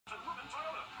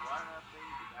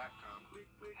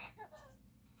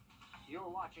You're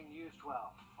watching News 12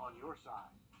 on your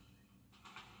side.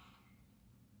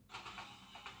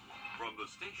 From the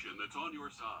station that's on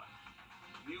your side,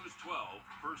 News 12,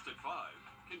 first at 5,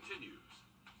 continues.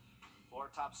 Our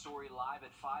top story live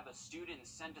at 5, a student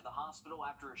sent to the hospital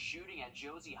after a shooting at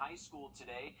Josie High School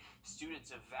today.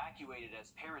 Students evacuated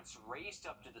as parents raced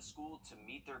up to the school to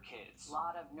meet their kids. A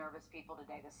lot of nervous people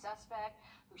today. The suspect,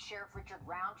 who Sheriff Richard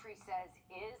Roundtree says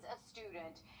is a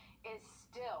student, is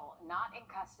still not in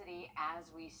custody as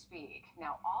we speak.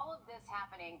 Now, all of this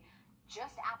happening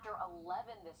just after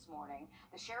 11 this morning.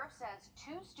 The sheriff says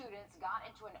 2 students got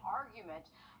into an argument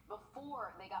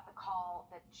before they got the call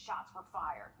that shots were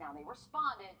fired. Now, they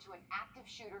responded to an active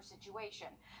shooter situation.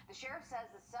 The sheriff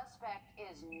says the suspect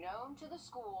is known to the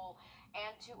school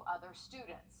and to other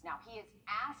students. Now, he is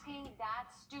asking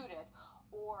that student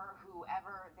or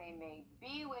whoever they may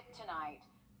be with tonight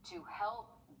to help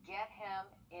get him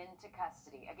into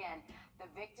custody. Again, the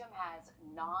victim has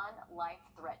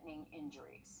non-life-threatening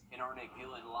injuries. And our Nick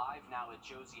Gillen live now at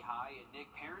Josie High. And Nick,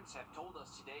 parents have told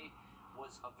us today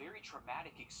was a very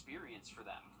traumatic experience for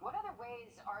them. What other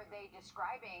ways are they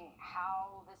describing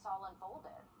how this all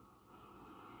unfolded?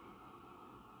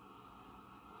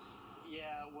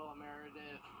 Yeah, well,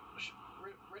 Meredith,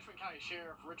 Richmond County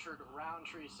Sheriff Richard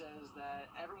Roundtree says that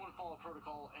everyone followed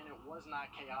protocol and it was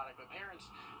not chaotic. But parents,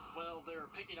 well, they're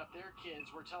picking up their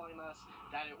kids, were telling us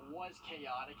that it was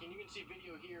chaotic. And you can see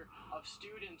video here of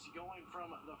students going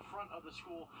from the front of the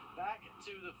school back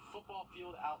to the football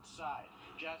field outside.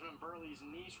 Jasmine Burley's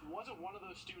niece wasn't one of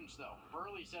those students, though.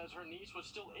 Burley says her niece was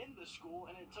still in the school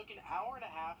and it took an hour and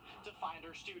a half to find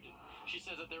her student. She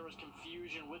says that there was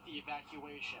confusion with the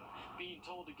evacuation, being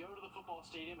told to go to the football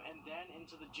stadium and then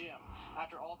into the gym.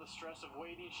 After all the stress of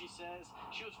waiting, she says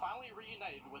she was finally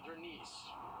reunited with her niece.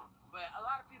 But a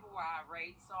lot of people were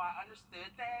irate, so I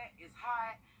understood that. It's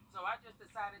hot, so I just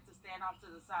decided to stand off to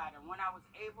the side. And when I was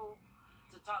able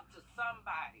to talk to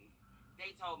somebody,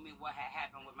 they told me what had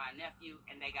happened with my nephew,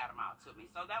 and they got him out to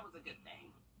me. So that was a good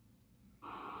thing.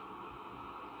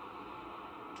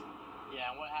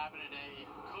 Yeah, and what happened today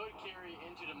could carry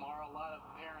into tomorrow. A lot of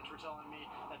parents were telling me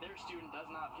that their student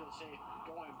does not feel safe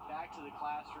going back to the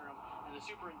classroom, and the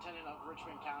superintendent of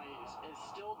Richmond County is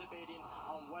still debating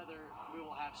on whether we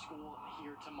will have school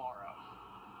here tomorrow.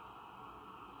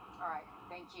 All right,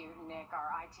 thank you, Nick.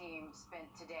 Our I-team spent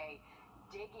today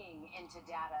digging into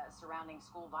data surrounding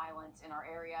school violence in our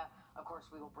area. Of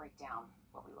course, we will break down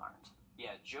what we learned.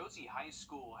 Yeah, Josie High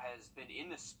School has been in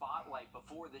the spotlight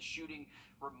before this shooting.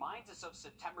 Reminds us of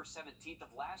September 17th of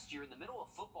last year in the middle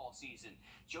of football season.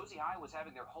 Josie High was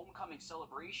having their homecoming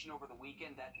celebration over the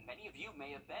weekend that many of you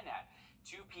may have been at.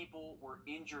 2 people were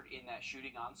injured in that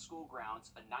shooting on school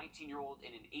grounds. A 19-year-old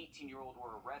and an 18-year-old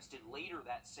were arrested later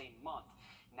that same month.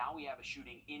 Now we have a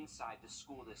shooting inside the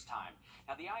school this time.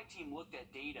 Now, the I-team looked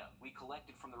at data we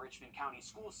collected from the Richmond County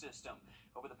school system.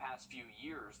 Over the past few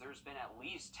years, there's been at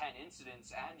least 10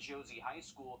 incidents at Josie High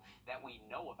School that we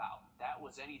know about. That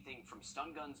was anything from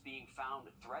stun guns being found,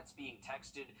 threats being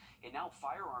texted, and now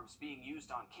firearms being used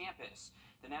on campus.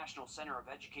 The National Center of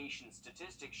Education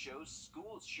Statistics shows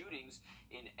school shootings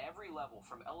in every level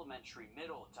from elementary,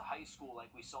 middle to high school, like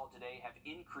we saw today, have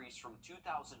increased from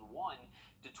 2001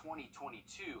 to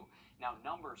 2022. Now,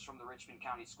 numbers from the Richmond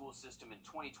County school system in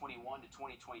 2021 to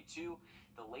 2022,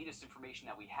 the latest information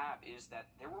that we have is that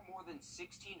there were more than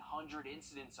 1,600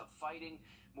 incidents of fighting,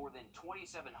 more than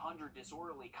 2,700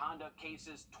 disorderly conduct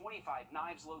cases, 25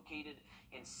 knives located,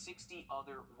 and 60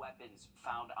 other weapons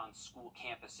found on school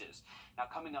campuses. Now,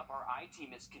 coming up, our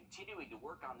I-team is continuing to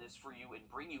work on this for you and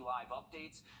bring you live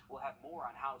updates. We'll have more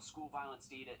on how school violence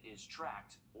data is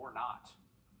tracked or not.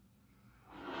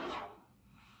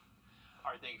 All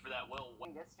right, thank you for that. Well,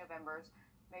 this November's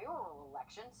mayoral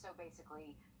election, so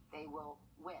basically they will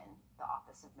win the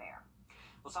office of mayor.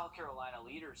 Well, South Carolina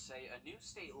leaders say a new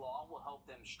state law will help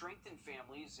them strengthen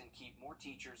families and keep more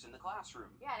teachers in the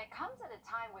classroom. Yeah, and it comes at a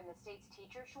time when the state's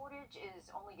teacher shortage is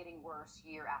only getting worse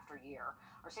year after year.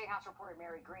 Our State House reporter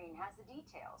Mary Green has the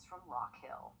details from Rock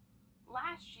Hill.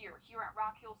 Last year, here at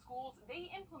Rock Hill Schools, they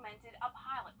implemented a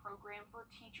pilot program for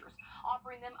teachers,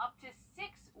 offering them up to 6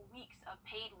 weeks of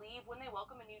paid leave when they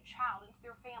welcome a new child into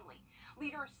their family.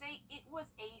 Leaders say it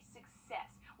was a success,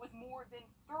 with more than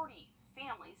 30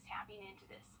 families tapping into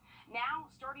this. Now,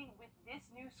 starting with this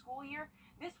new school year,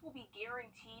 this will be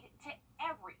guaranteed to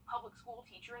every public school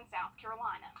teacher in South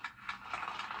Carolina.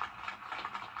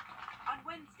 On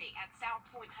Wednesday at South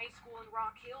Point High School in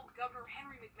Rock Hill, Governor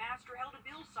Henry McMaster held a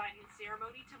bill signing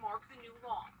ceremony to mark the new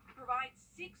law. It provides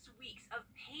 6 weeks of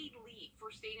paid leave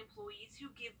for state employees who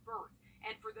give birth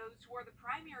and for those who are the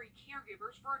primary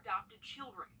caregivers for adopted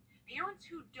children. Parents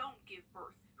who don't give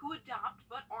birth, who adopt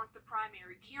but aren't the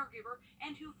primary caregiver,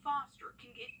 and who foster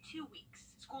can get 2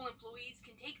 weeks. School employees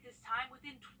can take this time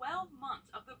within 12 months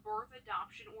of the birth,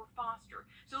 adoption, or foster,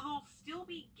 so they'll still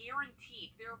be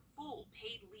guaranteed their full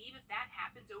paid leave if that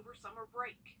happens over summer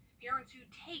break. Parents who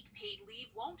take paid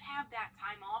leave won't have that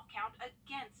time off count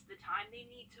against the time they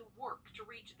need to work to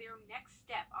reach their next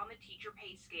step on the teacher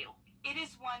pay scale. It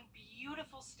is one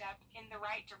beautiful step in the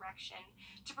right direction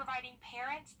to providing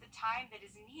parents the time that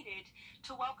is needed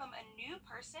to welcome a new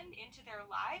person into their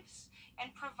lives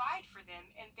and provide for them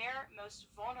in their most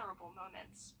vulnerable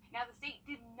moments. Now, the state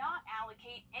did not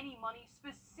allocate any money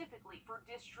specifically for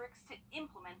districts to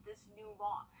implement this new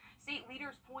law. State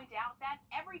leaders point out that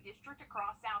every district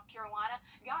across South Carolina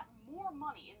got more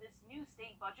money in this new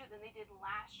state budget than they did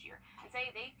last year, and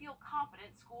say they feel confident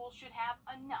schools should have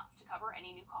enough to cover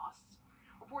any new costs.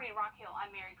 Reporting in Rock Hill, I'm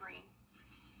Mary Green.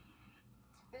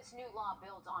 This new law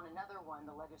builds on another one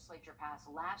the legislature passed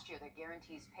last year that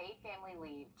guarantees paid family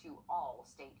leave to all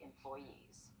state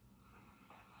employees.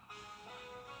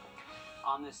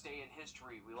 On this day in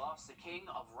history, we lost the king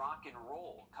of rock and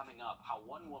roll. Coming up, how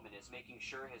one woman is making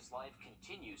sure his life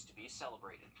continues to be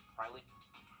celebrated. Riley?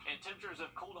 And temperatures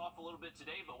have cooled off a little bit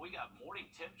today, but we got morning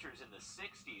temperatures in the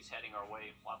 60s heading our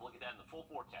way. We'll have a look at that in the full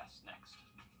forecast next.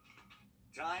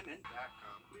 Time and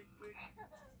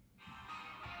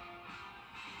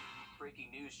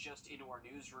Breaking news just into our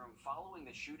newsroom. Following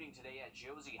the shooting today at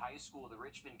Josie High School, the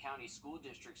Richmond County School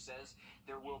District says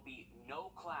there will be no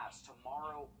class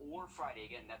tomorrow or Friday.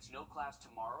 Again, that's no class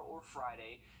tomorrow or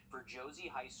Friday for Josie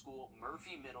High School,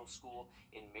 Murphy Middle School,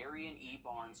 and Marion E.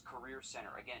 Barnes Career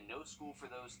Center. Again, no school for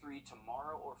those three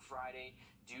tomorrow or Friday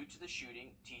due to the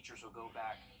shooting. Teachers will go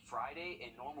back Friday,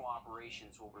 and normal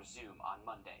operations will resume on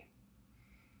Monday.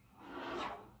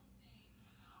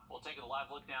 We'll take a live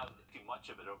look now. Too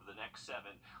much of it over the next 7.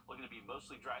 Looking to be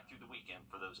mostly dry through the weekend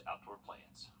for those outdoor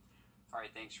plans. All right,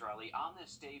 thanks, Riley. On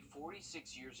this day,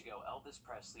 46 years ago, Elvis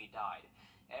Presley died.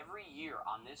 Every year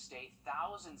on this day,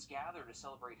 thousands gather to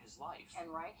celebrate his life. And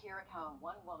right here at home,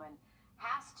 one woman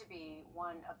has to be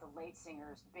one of the late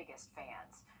singer's biggest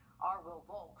fans. Our Will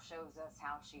Volk shows us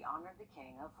how she honored the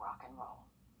king of rock and roll.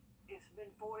 It's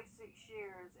been 46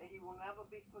 years and he will never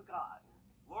be forgotten.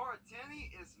 Laura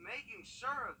Tenney is making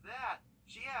sure of that.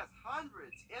 She has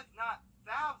hundreds, if not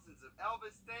thousands, of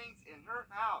Elvis things in her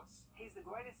house. He's the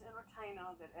greatest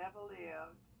entertainer that ever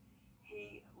lived.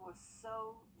 He was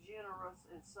so generous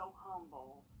and so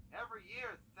humble. Every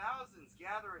year, thousands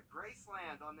gather at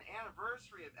Graceland on the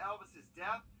anniversary of Elvis's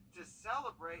death to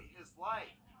celebrate his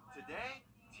life. Today,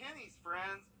 Tenney's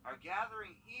friends are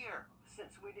gathering here.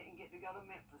 Since we didn't get to go to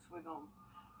Memphis, we're going to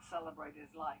celebrate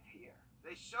his life here.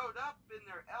 They showed up in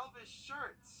their Elvis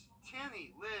shirts.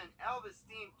 Tenney lit an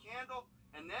Elvis-themed candle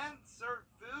and then served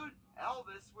food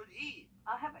Elvis would eat.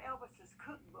 I have Elvis's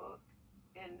cookbook,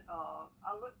 and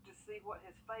I looked to see what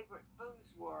his favorite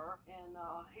foods were, and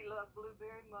he loved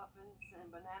blueberry muffins and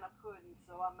banana pudding,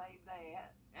 so I made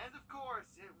that. And of course,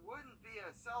 it wouldn't be a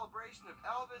celebration of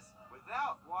Elvis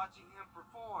without watching him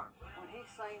perform. When he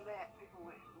sang that, people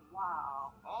went, wow.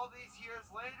 All these years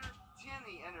later,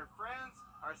 Tenney and her friends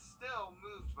are still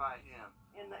moved by him.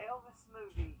 In the Elvis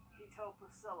movie, he told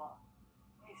Priscilla,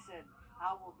 he said,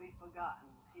 I will be forgotten.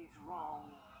 He's wrong.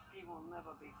 He will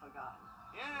never be forgotten.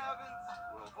 In Evans,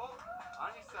 Will Volk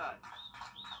on your side.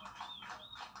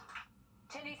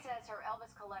 Tenney says her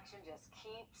Elvis collection just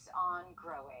keeps on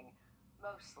growing,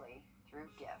 mostly through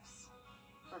gifts.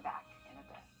 We're back in a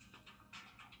bit.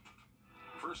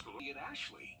 First, look at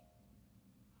Ashley.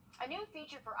 A new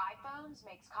feature for iPhones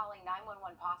makes calling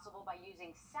 911 possible by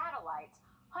using satellites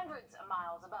hundreds of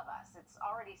miles above us. It's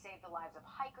already saved the lives of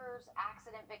hikers,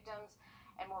 accident victims,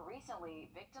 and more recently,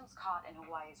 victims caught in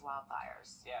Hawaii's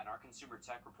wildfires. Yeah, and our consumer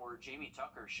tech reporter Jamie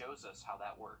Tucker shows us how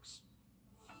that works.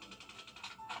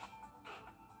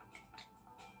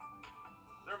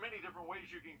 There are many different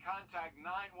ways you can contact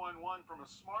 911 from a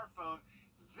smartphone.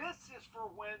 This is for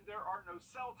when there are no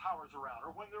cell towers around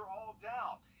or when they're all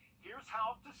down. Here's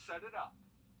how to set it up.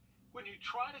 When you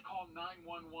try to call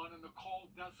 911 and the call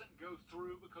doesn't go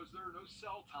through because there are no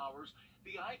cell towers,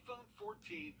 the iPhone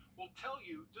 14 will tell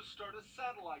you to start a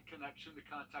satellite connection to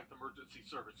contact emergency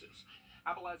services.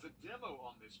 Apple has a demo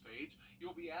on this page.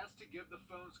 You'll be asked to give the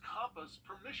phone's compass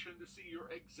permission to see your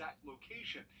exact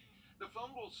location. The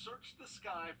phone will search the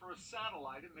sky for a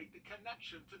satellite and make the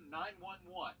connection to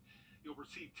 911. You'll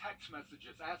receive text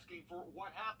messages asking for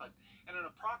what happened and an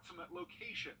approximate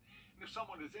location. And if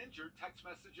someone is injured, text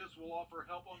messages will offer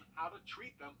help on how to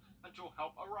treat them until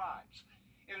help arrives.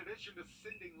 In addition to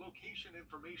sending location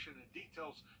information and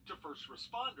details to first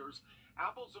responders,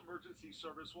 Apple's emergency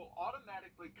service will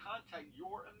automatically contact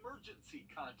your emergency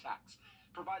contacts,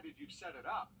 provided you've set it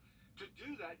up. To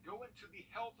do that, go into the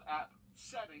Health app,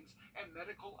 Settings, and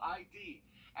Medical ID.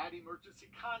 Add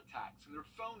emergency contacts and their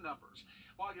phone numbers.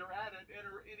 While you're at it,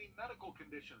 enter any medical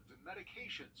conditions and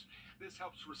medications. This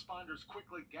helps responders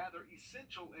quickly gather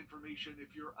essential information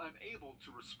if you're unable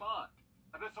to respond.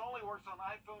 And this only works on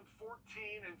iPhone 14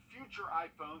 and future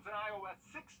iPhones and iOS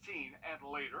 16 and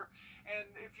later. And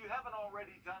if you haven't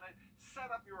already done it,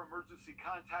 set up your emergency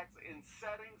contacts in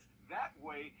Settings. That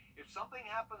way, if something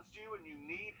happens to you and you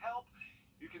need help,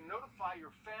 you can notify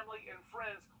your family and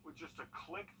friends with just a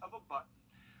click of a button.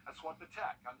 That's What the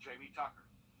Tech. I'm Jamie Tucker.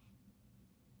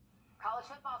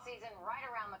 College football season right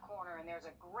around the corner, and there's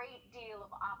a great deal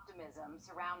of optimism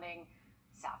surrounding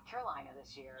South Carolina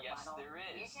this year. Yes, Lionel, there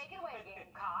is. You take it away,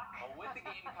 Gamecock. With the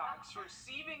Gamecocks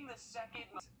receiving the second.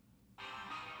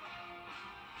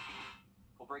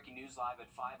 Well, breaking news live at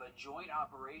 5, a joint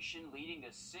operation leading to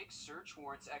 6 search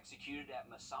warrants executed at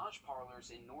massage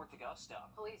parlors in North Augusta.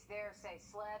 Police there say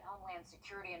SLED, Homeland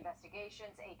Security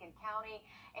Investigations, Aiken County,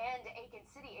 and Aiken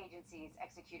City agencies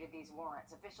executed these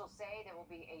warrants. Officials say there will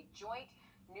be a joint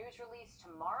news release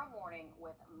tomorrow morning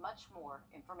with much more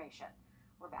information.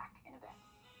 We're back in a bit.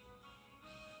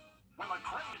 All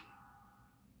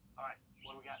right,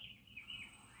 what do we got?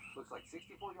 Looks like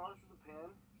 64 yards to the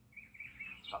pin.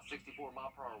 About 64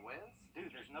 mile per hour winds. Dude,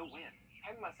 there's no wind.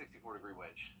 Hand me my 64-degree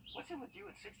wedge. What's in with you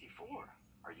at 64?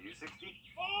 Are you 64?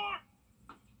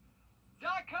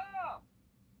 .com!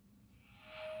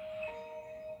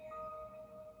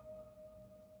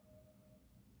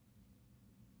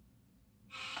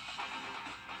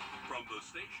 From the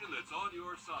station that's on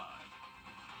your side,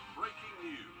 breaking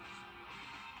news.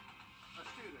 A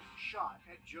student shot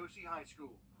at Josie High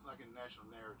School. Like in national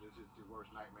narratives, it's the worst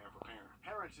nightmare for parents.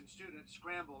 Parents and students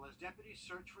scramble as deputies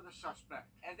search for the suspect.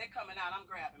 As they're coming out, I'm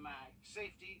grabbing mine.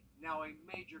 Safety now a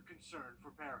major concern for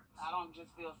parents. I don't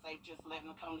just feel safe just letting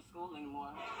them come to school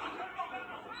anymore.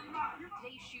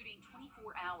 Today's shooting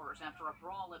 24 hours after a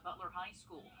brawl at Butler High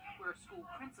School, where a school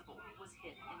principal was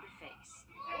hit in the face.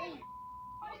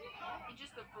 In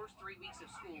just the first 3 weeks of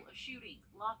school, a shooting,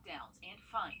 lockdowns, and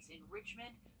fights in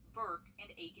Richmond, Burke, and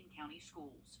Aiken County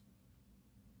schools.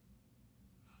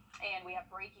 And we have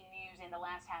breaking news in the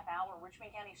last half hour.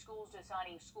 Richmond County Schools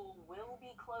deciding school will be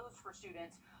closed for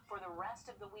students for the rest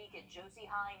of the week at Josie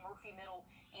High, Murphy Middle,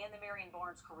 and the Marion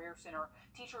Barnes Career Center.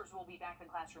 Teachers will be back in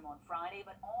the classroom on Friday,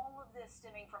 but all of this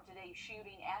stemming from today's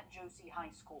shooting at Josie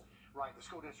High School. Right, the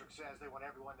school district says they want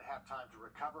everyone to have time to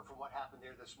recover from what happened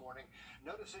there this morning.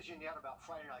 No decision yet about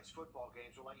Friday night's football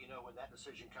games. We'll let you know when that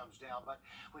decision comes down. But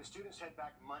when students head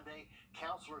back Monday,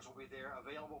 counselors will be there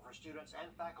available for students and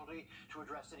faculty to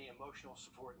address any emotional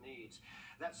support needs.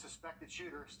 That suspected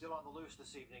shooter still on the loose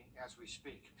this evening as we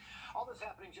speak. All this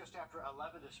happening just after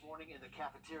 11 this morning in the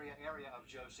cafeteria area of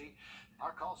Josie.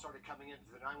 Our call started coming into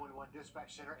the 911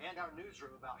 dispatch center and our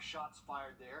newsroom about shots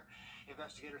fired there.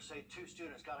 Investigators say 2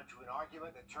 students got into an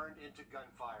argument that turned into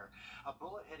gunfire. A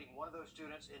bullet hitting one of those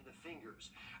students in the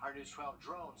fingers. Our News 12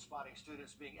 drone spotting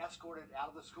students being escorted out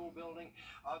of the school building,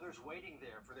 others waiting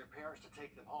there for their parents to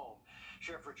take them home.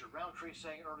 Sheriff Richard Roundtree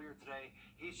saying earlier today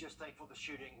he's just thankful the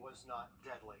shooting was not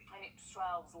deadly. And News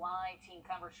 12's live team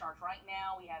coverage starts right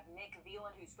now. We have Nick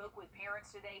Veland, who spoke with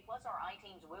parents today, plus our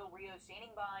I-Team's Will Rio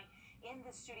standing by in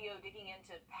the studio digging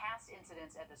into past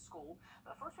incidents at the school.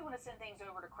 But first we want to send things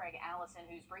over to Craig Allison,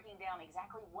 who's breaking down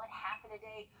exactly what happened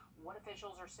today, what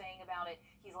officials are saying about it.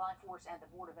 He's live for us at the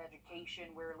Board of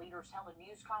Education, where leaders held a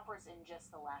news conference in just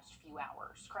the last few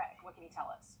hours. Craig, what can you tell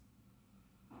us?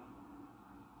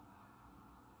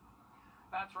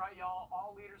 That's right, y'all.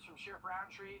 All leaders from Sheriff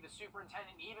Roundtree, the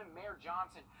superintendent, even Mayor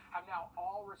Johnson have now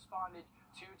all responded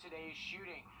to today's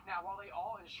shooting. Now, while they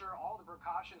all ensure all the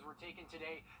precautions were taken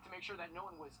today to make sure that no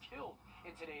one was killed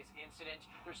in today's incident,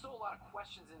 there's still a lot of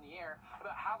questions in the air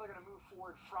about how they're going to move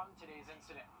forward from today's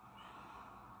incident.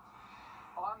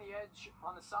 On the edge,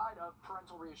 on the side of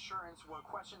parental reassurance, were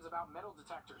questions about metal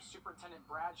detectors. Superintendent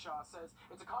Bradshaw says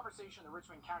it's a conversation the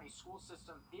Richmond County school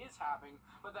system is having,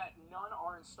 but that none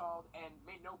are installed and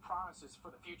made no promises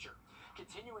for the future.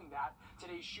 Continuing that,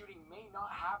 today's shooting may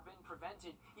not have been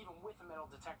prevented even with a metal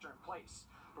detector in place.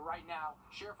 But right now,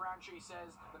 Sheriff Roundtree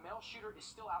says the male shooter is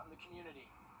still out in the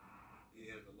community. He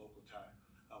has a local tie.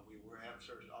 We have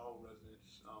searched all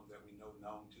residents that we know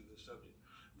known to the subject.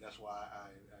 That's why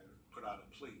I put out a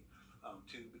plea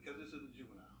because this is a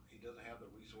juvenile. He doesn't have the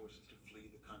resources to flee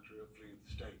the country or flee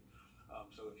the state.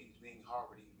 So if he's being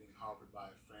harbored, he's being harbored by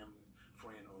a family,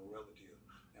 friend, or relative.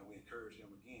 And we encourage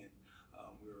him again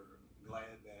We're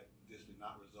glad that this did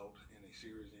not result in a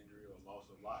serious injury or loss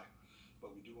of life, but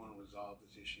we do want to resolve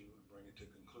this issue and bring it to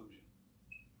conclusion.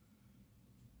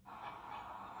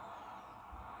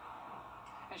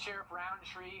 And Sheriff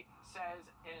Roundtree says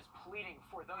and is pleading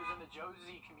for those in the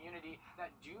Josie community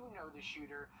that do know the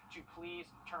shooter to please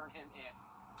turn him in.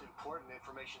 Important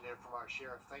information there from our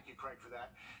sheriff. Thank you, Craig, for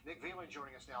that. Nick Veland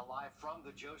joining us now live from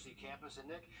the Josie campus. And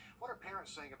Nick, what are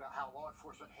parents saying about how law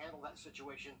enforcement handled that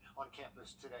situation on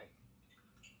campus today?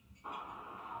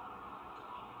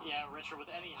 Yeah, Richard, with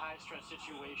any high-stress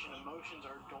situation, emotions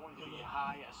are going to be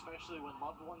high, especially when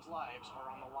loved ones' lives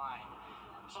are on the line.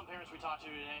 Some parents we talked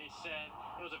to today said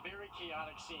it was a very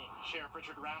chaotic scene. Sheriff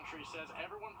Richard Roundtree says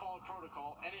everyone followed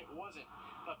protocol, and it wasn't.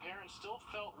 But parents still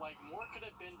felt like more could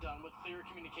have been done with clear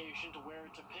communication to where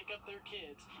to pick up their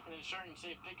kids and ensuring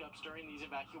safe pickups during these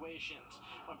evacuations.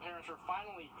 When parents were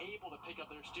finally able to pick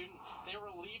up their student, they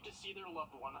were relieved to see their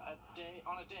loved one on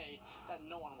a day that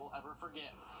no one will ever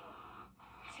forget.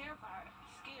 Terrified,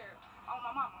 scared. Oh,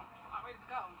 my mama, I'm ready to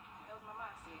go. That was my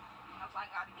mindset. I was like,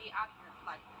 I got to get out of here,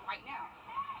 like, right now.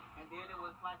 And then it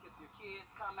was like if your kids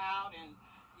come out and,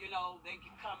 you know, they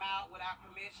can come out without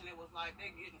permission, it was like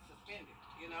they're getting suspended,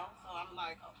 you know? So I'm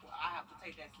like, oh, well, I have to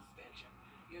take that suspension.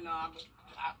 You know,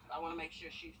 I want to make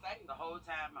sure she's safe. The whole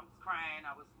time I was crying,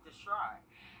 I was distraught.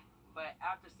 But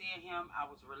after seeing him, I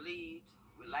was relieved.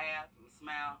 We laughed, we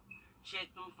smiled,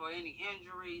 checked him for any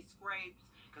injuries, scrapes,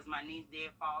 because my niece did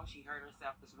fall. She hurt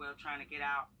herself as well trying to get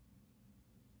out.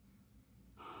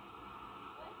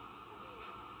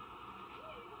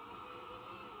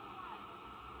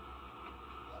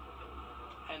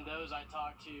 And those I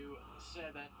talked to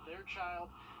said that their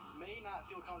child may not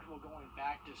feel comfortable going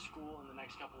back to school in the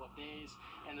next couple of days.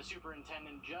 And the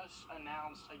superintendent just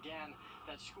announced again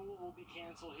that school will be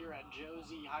canceled here at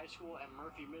Josie High School and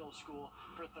Murphy Middle School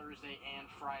for Thursday and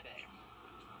Friday.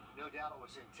 No doubt it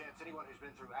was intense. Anyone who's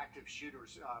been through active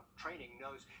shooters training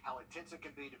knows how intense it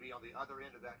can be to be on the other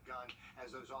end of that gun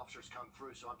as those officers come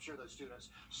through. So I'm sure those students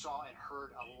saw and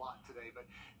heard a lot today. But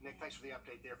Nick, thanks for the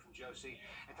update there from Josie.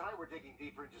 And tonight we're digging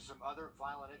deeper into some other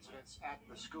violent incidents at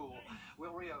the school.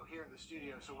 Will Rio here in the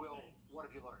studio. So Will, what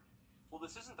have you learned? Well,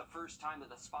 this isn't the first time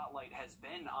that the spotlight has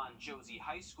been on Josie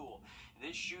High School.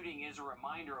 This shooting is a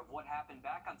reminder of what happened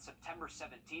back on September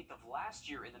 17th of last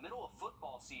year in the middle of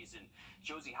football season.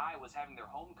 Josie High was having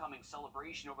their homecoming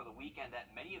celebration over the weekend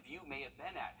that many of you may have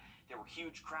been at. There were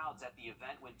huge crowds at the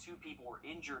event when two people were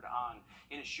injured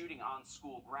in a shooting on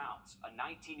school grounds. A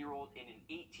 19-year-old and an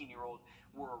 18-year-old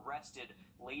were arrested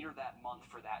later that month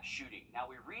for that shooting.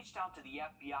 Now, we reached out to the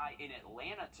FBI in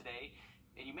Atlanta today,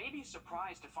 and you may be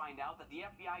surprised to find out that the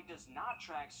FBI does not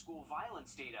track school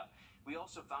violence data. We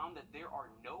also found that there are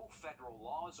no federal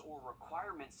laws or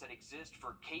requirements that exist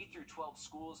for K-12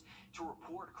 schools to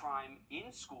report crime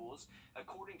in schools,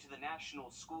 according to the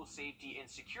National School Safety and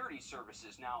Security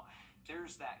Services. Now,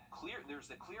 there's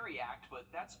the Clery Act, but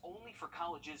that's only for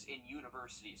colleges and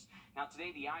universities. Now,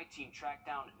 today the I-Team tracked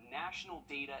down national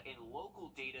data and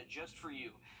local data just for you.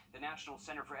 The National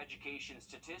Center for Education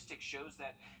Statistics shows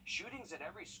that shootings at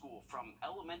every school, from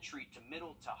elementary to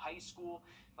middle to high school,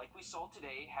 like we saw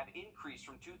today, have increased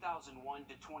from 2001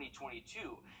 to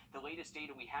 2022. The latest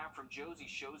data we have from Josie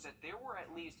shows that there were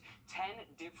at least 10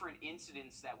 different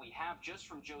incidents that we have just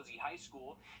from Josie High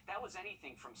School. That was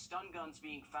anything from stun guns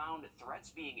being found,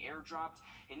 threats being airdropped,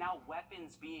 and now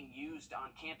weapons being used on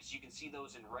campus. You can see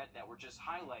those in red that were just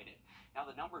highlighted. Now,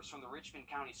 the numbers from the Richmond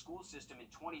County school system in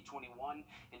 2021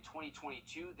 and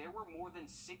 2022, there were more than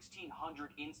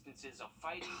 1,600 instances of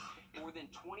fighting, more than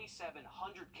 2,700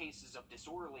 cases of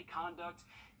disorderly conduct,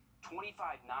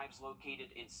 25 knives located,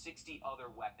 and 60 other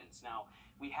weapons. Now,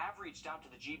 we have reached out to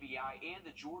the GBI and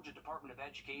the Georgia Department of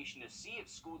Education to see if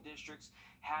school districts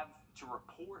have to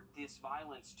report this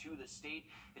violence to the state.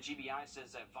 The GBI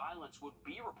says that violence would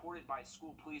be reported by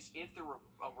school police if they're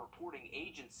a reporting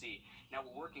agency. Now,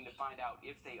 we're working to find out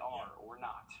if they are or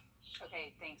not.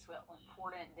 Okay, thanks, Will.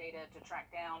 Important data to track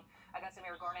down. I got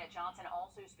Mayor Garnett Johnson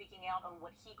also speaking out on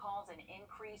what he calls an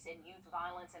increase in youth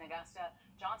violence in Augusta.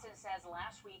 Johnson says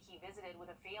last week he visited with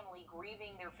a family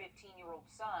grieving their 15-year-old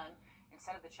son.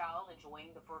 Instead of the child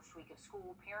enjoying the first week of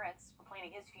school, parents were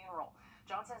planning his funeral.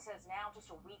 Johnson says now,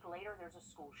 just a week later, there's a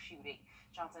school shooting.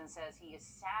 Johnson says he is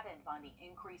saddened by the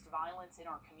increased violence in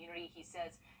our community. He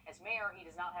says, as mayor, he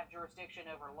does not have jurisdiction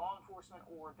over law enforcement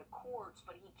or the courts,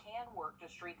 but he can work to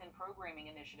strengthen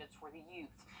programming initiatives for the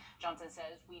youth. Johnson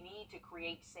says we need to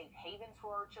create safe havens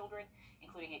for our children,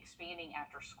 including expanding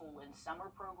after-school and summer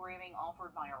programming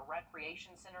offered by our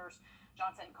recreation centers.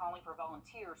 Johnson calling for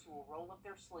volunteers who will roll up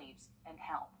their sleeves and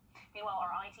help. Meanwhile,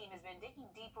 our I-team has been digging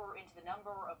deeper into the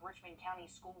number of Richmond County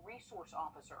school resource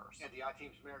officers. And the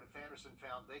I-team's Meredith Anderson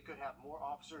found they could have more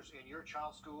officers in your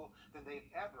child's school than they've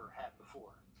ever had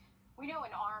before. We know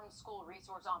an armed school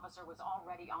resource officer was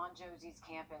already on Josie's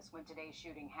campus when today's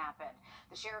shooting happened.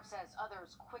 The sheriff says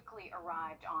others quickly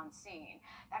arrived on scene.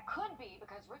 That could be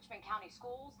because Richmond County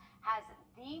Schools has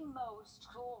the most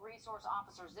school resource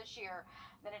officers this year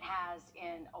than it has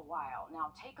in a while.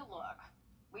 Now take a look.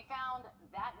 We found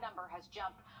that number has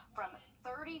jumped from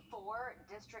 34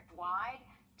 district-wide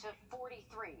to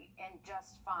 43 in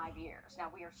just 5 years.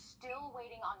 Now, we are still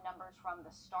waiting on numbers from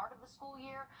the start of the school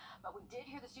year, but we did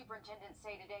hear the superintendent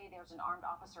say today there's an armed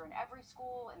officer in every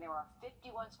school, and there are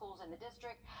 51 schools in the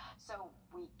district, so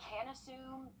we can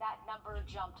assume that number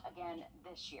jumped again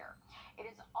this year. It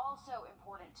is also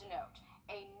important to note,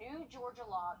 a new Georgia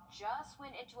law just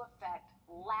went into effect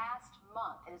last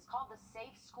month. It is called the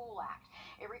Safe School Act.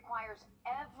 It requires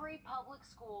every public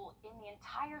school in the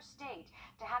entire state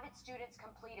to have its students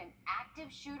complete an active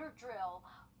shooter drill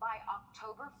by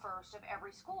October 1st of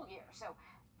every school year. So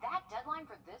that deadline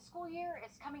for this school year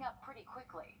is coming up pretty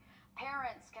quickly.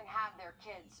 Parents can have their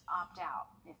kids opt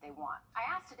out if they want. I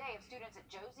asked today if students at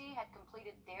Josie had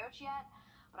completed theirs yet,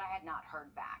 but I had not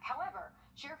heard back. However,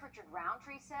 Sheriff Richard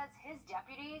Roundtree says his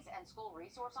deputies and school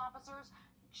resource officers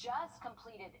just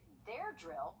completed their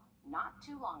drill not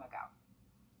too long ago.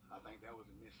 I think that was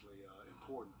immensely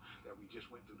important that we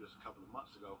just went through this a couple of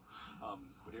months ago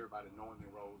with everybody knowing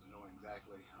their roles and knowing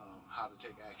exactly how to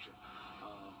take action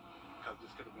because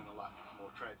this could have been a lot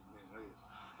more tragic than it is.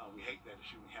 We hate that the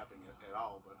shooting happened at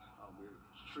all, but we're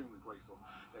extremely grateful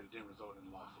that it didn't result in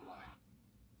the loss of life.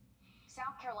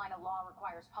 South Carolina law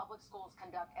requires public schools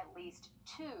conduct at least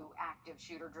 2 active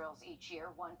shooter drills each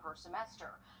year, 1 per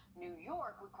semester. New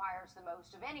York requires the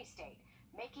most of any state,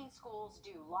 making schools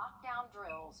do lockdown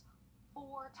drills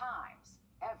 4 times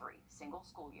every single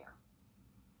school year.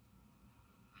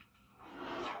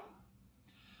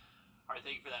 All right,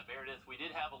 thank you for that, Meredith. We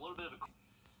did have a little bit of a...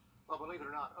 Well, believe it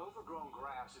or not, overgrown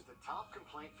grass is the top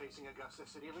complaint facing Augusta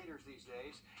city leaders these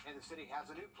days, and the city has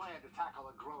a new plan to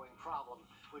tackle a growing problem.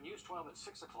 When News 12 at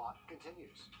 6 o'clock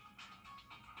continues.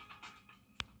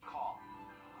 Call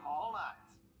nice.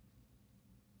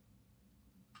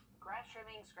 Grass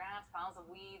trimmings, grass, piles of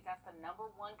weeds, that's the #1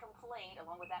 complaint,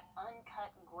 along with that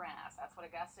uncut grass. That's what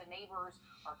Augusta neighbors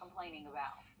are complaining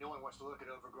about. No one wants to look at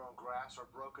overgrown grass or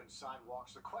broken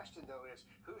sidewalks. The question, though, is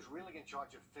who's really in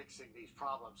charge of fixing these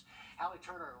problems? Hallie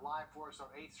Turner live for us on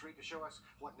 8th Street to show us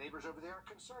what neighbors over there are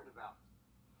concerned about.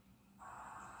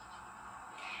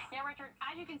 Yeah, Richard,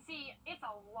 as you can see, it's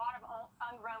a lot of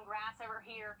ungrown grass over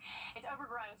here. It's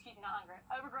overgrown, excuse me, not ungrown,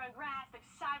 overgrown grass. The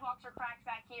sidewalks are cracked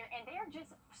back here, and they're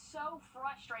just so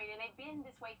frustrated. They've been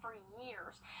this way for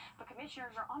years. But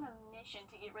commissioners are on a mission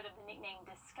to get rid of the nickname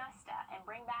Disgusta and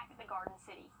bring back the Garden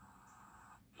City.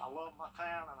 I love my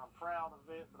town, and I'm proud of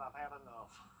it, but I've had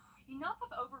enough. Enough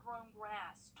of overgrown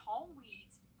grass, tall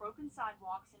weeds, broken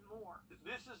sidewalks, and more.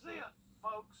 This is it,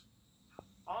 folks.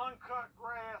 Uncut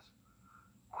grass,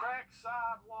 cracked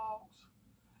sidewalks,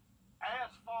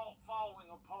 asphalt falling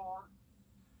apart.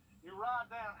 You ride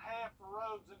down half the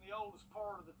roads in the oldest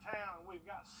part of the town, and we've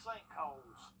got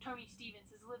sinkholes. Tony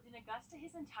Stevens has lived in Augusta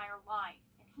his entire life,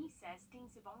 and he says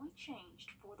things have only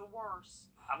changed for the worse.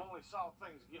 I've only saw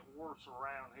things get worse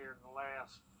around here in the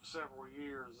last several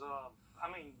years.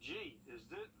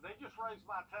 They just raised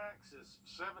my taxes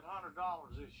 $700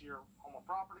 this year on my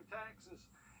property taxes.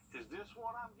 Is this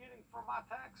what I'm getting for my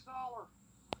tax dollar?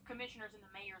 Commissioners in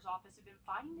the mayor's office have been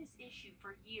fighting this issue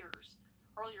for years.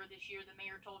 Earlier this year, the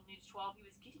mayor told News 12 he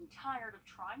was getting tired of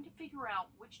trying to figure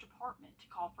out which department to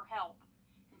call for help.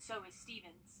 And so is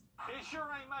Stevens. It sure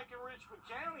ain't making Richmond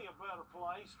County a better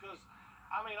place, because,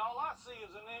 all I see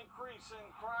is an increase in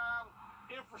crime,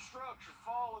 infrastructure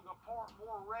falling apart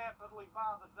more rapidly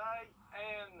by the day,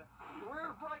 and we're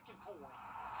at a breaking point.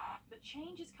 But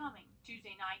change is coming.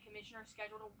 Tuesday night, commissioners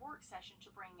scheduled a work session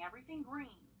to bring everything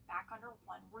green back under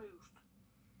one roof.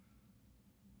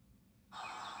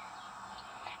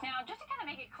 Now, just to kind of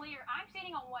make it clear, I'm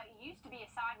sitting on what used to be a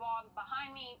sidewalk.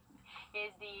 Behind me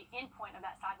is the end point of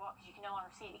that sidewalk, because you can no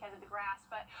longer see it because of the grass.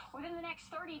 But within the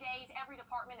next 30 days, every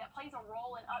department that plays a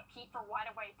role in upkeep for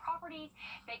right-of-way properties,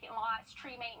 vacant lots,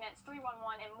 tree maintenance,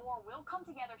 311, and more will come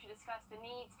together to discuss the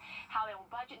needs, how they will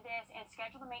budget this, and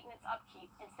schedule the maintenance upkeep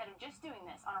instead of just doing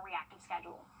this on a reactive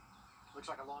schedule. Looks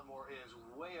like a lawnmower is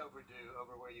way overdue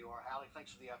over where you are. Hallie,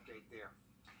 thanks for the update there.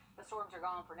 The storms are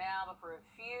gone for now, but for a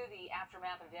few, the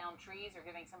aftermath of downed trees are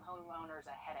giving some homeowners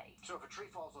a headache. So if a tree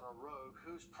falls on a road,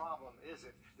 whose problem is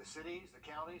it? The cities, the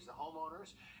counties, the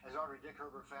homeowners? As Audrey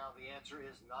Dickherber found, the answer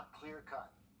is not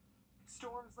clear-cut.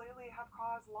 Storms lately have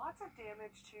caused lots of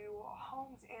damage to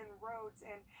homes and roads,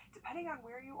 and depending on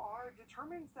where you are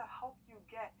determines the help you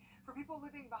get. For people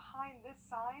living behind this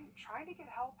sign, trying to get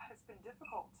help has been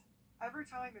difficult. Every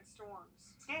time it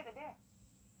storms. Scared to death.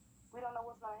 We don't know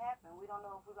what's going to happen. We don't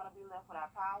know if we're going to be left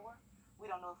without power. We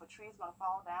don't know if a tree's going to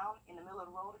fall down in the middle of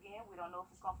the road again. We don't know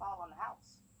if it's going to fall on the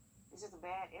house. It's just a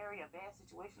bad area, a bad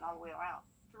situation all the way around.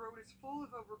 The road is full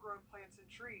of overgrown plants and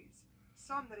trees,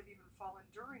 some that have even fallen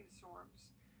during the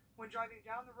storms. When driving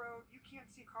down the road, you can't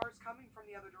see cars coming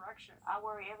from the other direction. I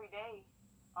worry every day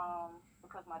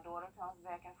because my daughter comes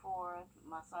back and forth,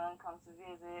 my son comes to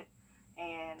visit,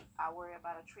 and I worry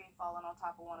about a tree falling on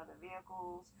top of one of the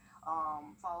vehicles,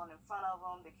 falling in front of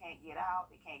them. They can't get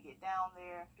out, they can't get down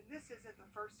there. And this isn't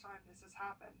the first time this has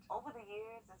happened. Over the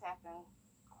years, this happened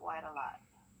quite a lot.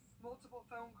 Multiple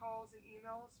phone calls and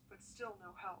emails, but still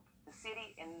no help. The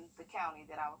city and the county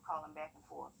that I was calling back and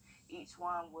forth, each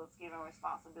one was giving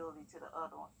responsibility to the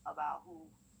other one about who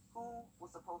was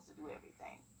supposed to do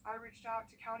everything. I reached out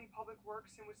to County Public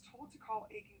Works and was told to call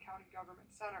Aiken County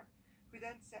Government Center, who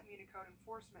then sent me to Code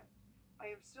Enforcement. I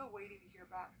am still waiting to hear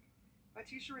back. My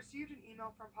teacher received an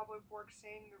email from Public Works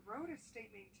saying the road is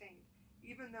state maintained,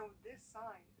 even though this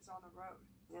sign is on the road.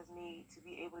 Just need to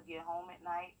be able to get home at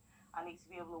night. I need to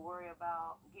be able to worry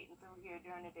about getting through here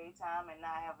during the daytime and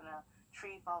not having a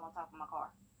tree fall on top of my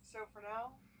car. So for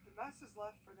now, the mess is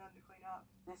left for them to clean up.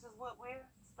 This is what we're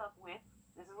stuck with.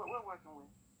 This is what we're working with.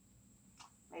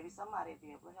 Maybe somebody will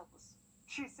be able to help us.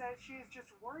 She says she is just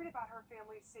worried about her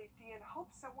family's safety and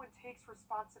hopes someone takes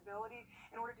responsibility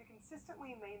in order to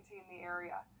consistently maintain the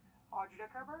area.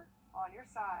 Wrdw, on your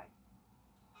side.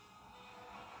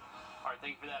 All right,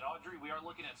 thank you for that, Audrey. We are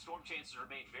looking at storm chances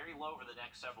remain very low over the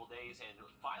next several days and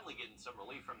finally getting some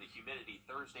relief from the humidity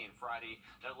Thursday and Friday.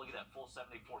 Now look at that full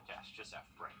 7-day forecast just after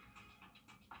break.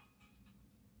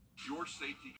 Your safety